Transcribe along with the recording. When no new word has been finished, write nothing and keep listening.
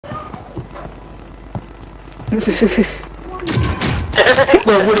But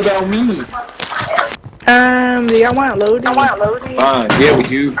what about me? Do y'all want loading? Yeah, we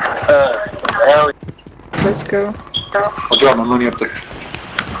do. Let's go. I'll drop my money up there.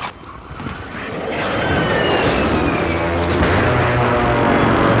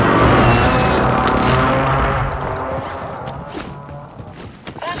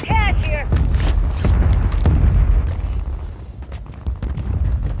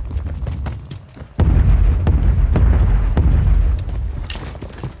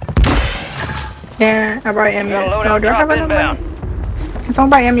 Yeah, I buy ammunition. No, do I have any money? Can someone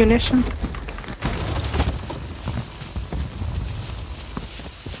buy ammunition?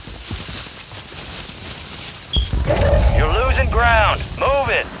 You're losing ground. Move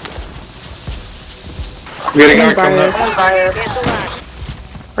it. We got a guy coming up.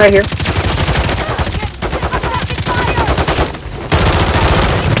 Right here.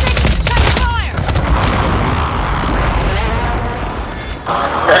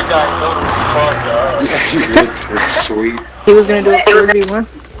 That guy totally fucked up. Yeah, he did. That's sweet. He was gonna do it for everyone.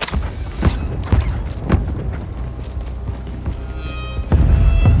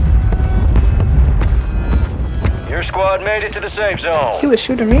 Your squad made it to the safe zone. He was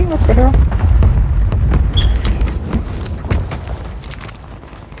shooting me? What the hell?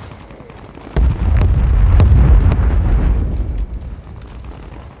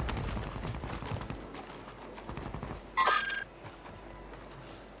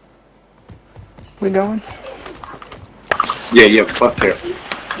 We going? Yeah, up there.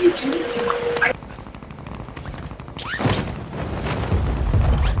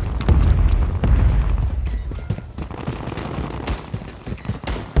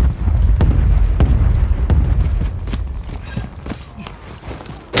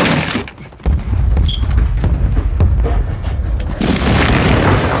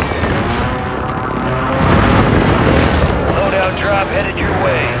 Loadout drop headed your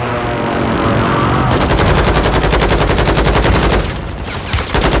way.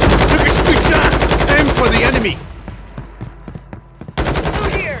 Aim for the enemy! Through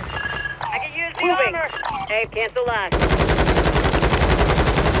here! I can use the armor! Hey, cancel last.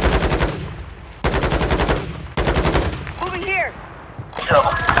 Moving here!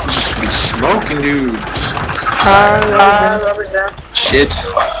 Just be smoking dudes. Rubber's down. Shit.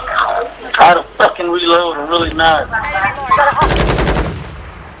 How to fucking reload are really nice.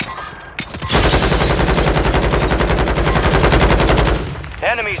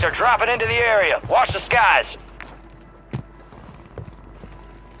 Enemies are dropping into the area. Watch the skies.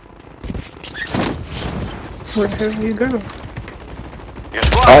 Where the hell do you go? Your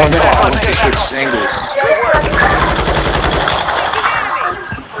squad Oh mates no, are I on want to safe switch zone. angles.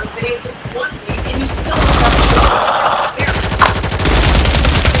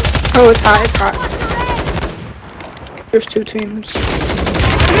 Oh, it's hot, it's hot. There's two teams.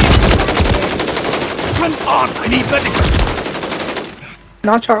 Come on, I need medical!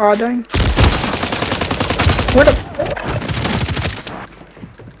 Not y'all all dying. What a...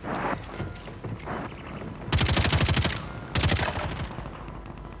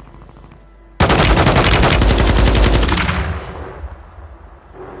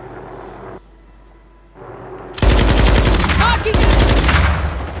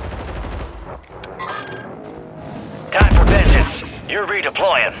 Time for vengeance. You're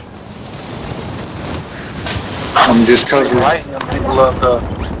redeploying. I'm just covered. Lighting them people up,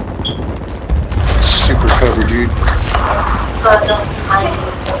 Super covered, dude.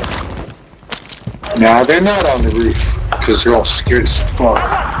 Nah, they're not on the roof. Because they're all scared as fuck.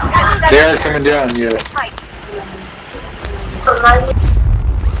 They are coming down, yeah.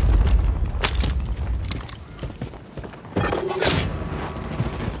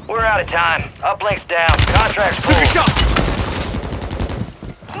 We're out of time. Uplink's down. Contract's full. Take a shot!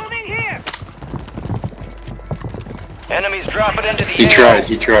 Moving here! Enemies dropping into the He AO. tried.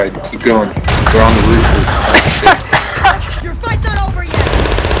 Keep going. They're on the roof. Your fight's not over yet!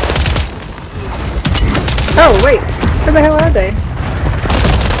 Oh, wait. Where the hell are they?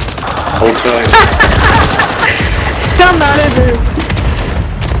 Hold tight. Come out of here.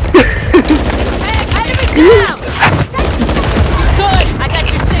 Enemy down! Good! I got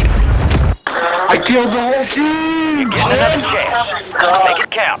your 6! I killed the whole team! Get another chance. Make it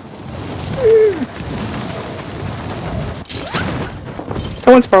count.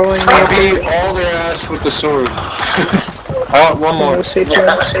 Someone's following me. I beat all their ass with the sword. Oh, one more. No, safe zone. No,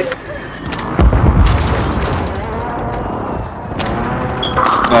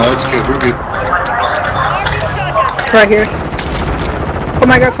 that's good. We're good. Right here. Oh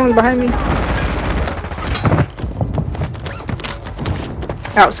my god, someone's behind me.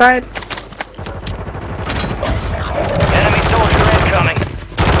 Outside.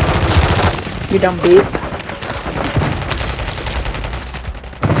 You dumb bitch.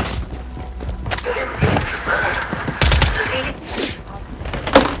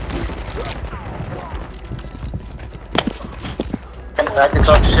 I can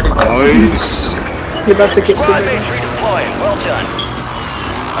talk shitty. Nice. You're about to get Squad to mates redeploying. Well done.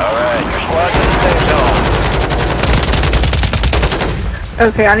 Alright, your squad's in the safe zone.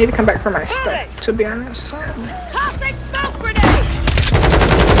 Okay, I need to come back for my stuff, to be honest. Tossing smoke grenade!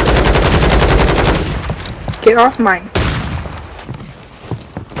 Get off mine.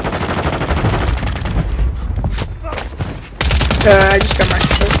 I just got my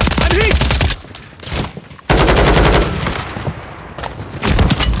stuff.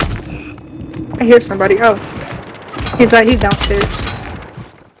 I hear somebody. Oh. He's downstairs.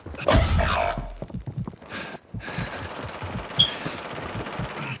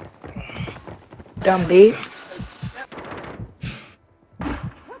 Dumb bitch.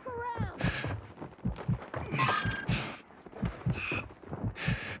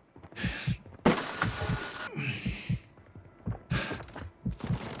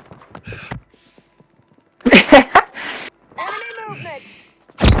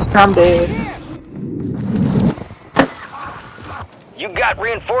 I'm dead. You got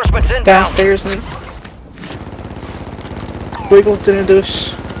reinforcements inbound. Downstairs and Wiggles didn't do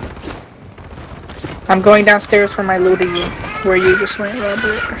I'm going downstairs for my looting where you just went,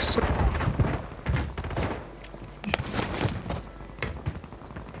 Robert. So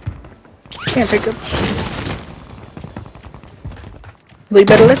can't pick up. You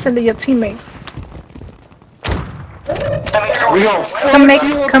better listen to your teammate. We gonna Come make me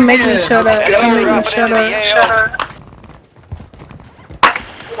shut up. Come make me shut up. Shut up.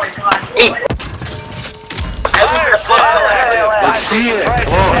 Let's see it.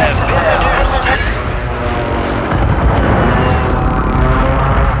 Come on.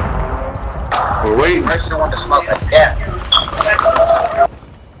 We're waiting. I don't want to smoke like that.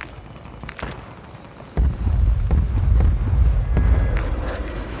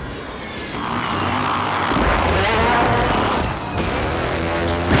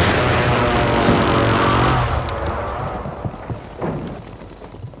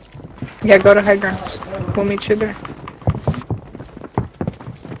 Yeah, go to high grounds. We'll meet you there.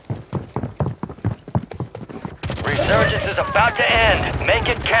 Resurgence is about to end. Make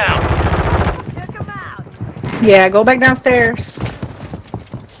it count. Yeah, go back downstairs.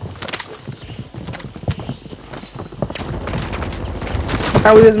 I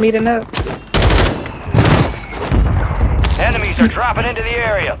thought we was meeting up. Enemies are dropping into the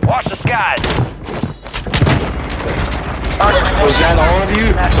area. Watch the skies. Was that all of you?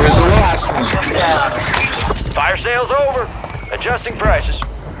 Or was the last one? Fire sale's over. Adjusting prices.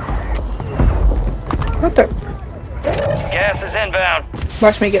 What the? Gas is inbound.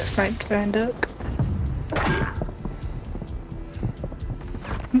 Watch me get sniped by a duck.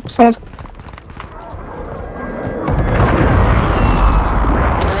 Someone's.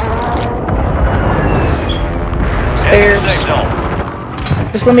 Stairs.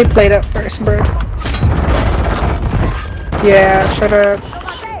 Just let me play that first, bro. Yeah, shut up.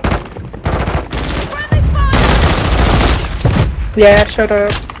 Yeah, shut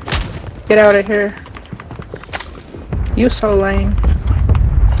up. Get out of here. You so lame.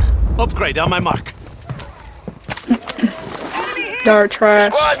 Upgrade on my mark. Y'all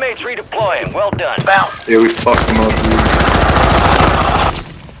trash. Squad mates redeploying. Well done. Yeah, we fucked them up.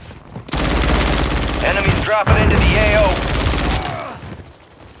 Enemies dropping into the AO.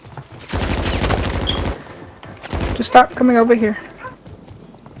 Just stop coming over here.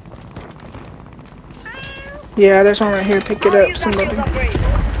 Yeah, there's one right here. Pick it up, somebody.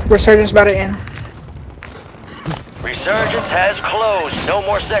 Resurgence about to end. Resurgence has closed. No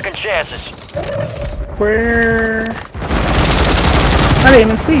more second chances. Where? I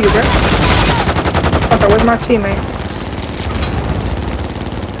didn't even see you, bro. Okay, where's my teammate?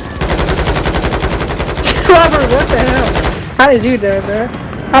 Robert, what the hell? How did you die, bro?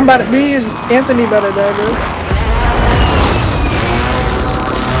 I'm about to be Anthony about to die, bro.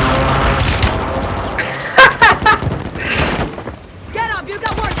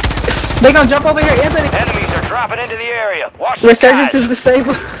 They gonna jump over here, Anthony. Enemies are dropping into the area. Watch the Resurgence skies. is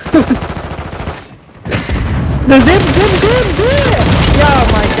disabled. The zip. Oh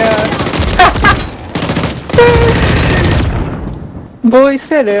my god. Boy,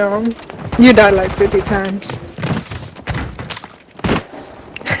 sit down. You died like 50 times.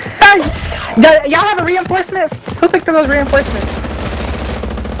 Y'all have a reinforcements? Who picked up those reinforcements?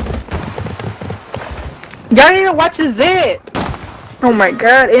 Y'all need to watch the zip. Oh my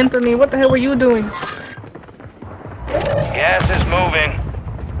god, Anthony, what the hell were you doing? Gas is moving.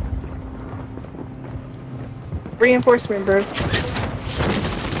 reinforcement, bro.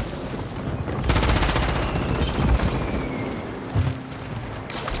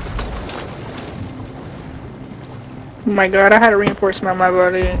 Oh my god, I had a reinforcement on my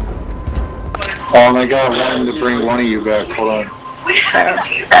body. Oh my god, I wanted to bring one of you back. Hold on.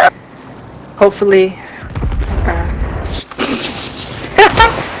 Hopefully.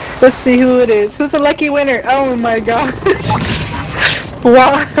 Let's see who it is. Who's the lucky winner? Oh my god.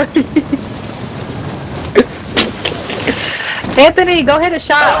 Why? Anthony, go hit a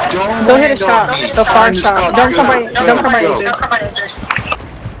shot. Go hit a shot. The far shot. Don't come by Aegis.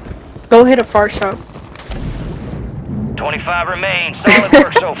 Go hit a far shot. 25 remain. Solid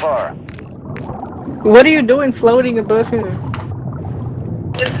work so far. What are you doing floating above him?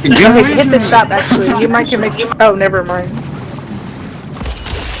 Okay, hit the shot actually. You might can make it. Oh, never mind. Be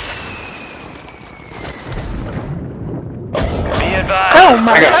advised. Oh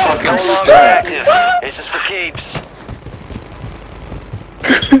my I got god. fucking No longer stuck. active. This is for keeps.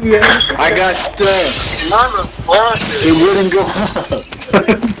 Yeah. I got stuck. Not responsive. It wouldn't go up.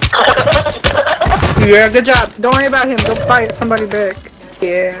 Yeah, good job. Don't worry about him. Go fight somebody back.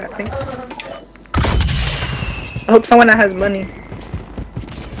 Yeah, I think. I hope someone that has money.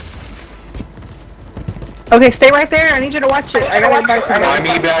 Okay, stay right there. I need you to watch it. I gotta buy some. Buy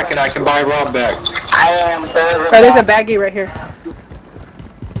me back and I can buy Rob back. I am very Oh, there's a baggie right here.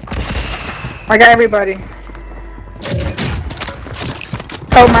 I got everybody.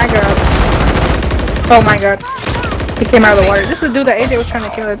 Oh my god. Oh my god. He came out of the water. This is the dude that AJ was trying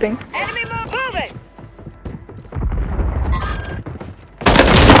to kill, I think. Enemy moving!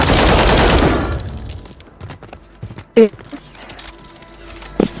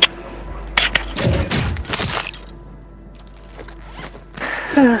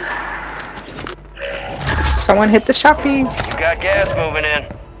 Someone hit the shoppy. You got gas moving in.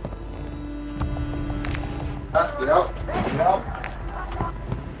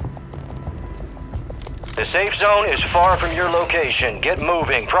 The safe zone is far from your location. Get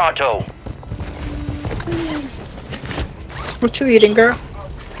moving, pronto. What you eating, girl?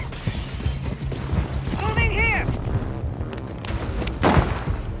 Moving here!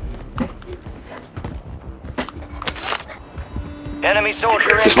 Enemy soldier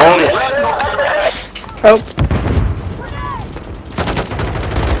Just hold incoming. it. Oh.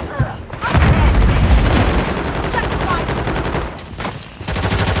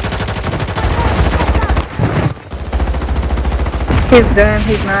 He's done,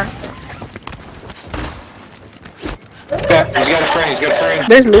 he's not. Yeah, he's got a friend, he's got a friend.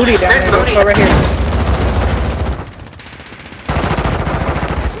 There's Looty down there. Let's go right here.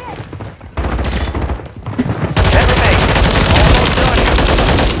 10 remain. Almost done.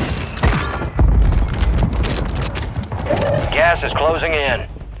 Gas is closing in.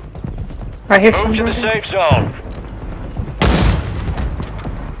 I hear Move to the somebody. safe zone.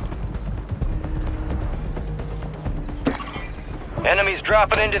 Enemies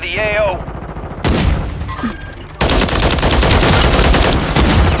dropping into the AO.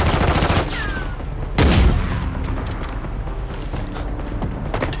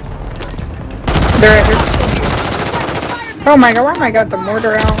 They're right here. Oh my god, why am I got the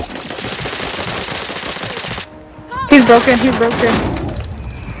mortar out? He's broken, he's broken.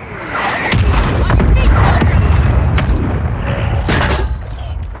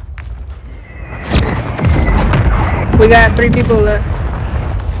 We got 3 people left.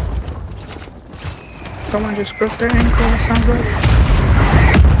 Someone just broke their ankle, it sounds like.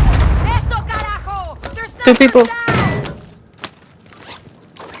 Eso, carajo! There's 2 people. down.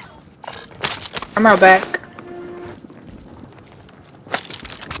 I'm out back.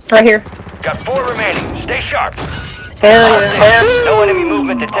 Right here. Got 4 remaining. Stay sharp. Hell yeah. No enemy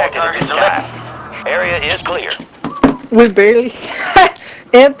movement detected at this time. Area is clear. We barely.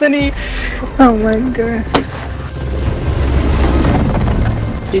 Anthony. Oh my god.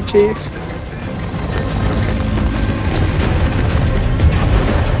 GG.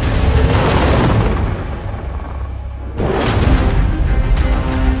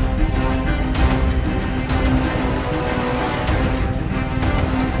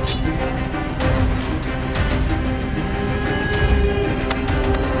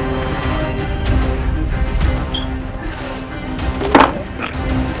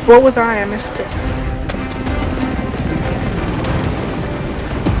 What was I missed it.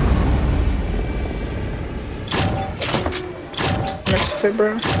 Missed it,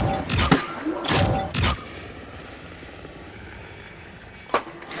 bro.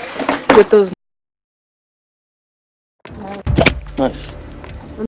 With those. Nice.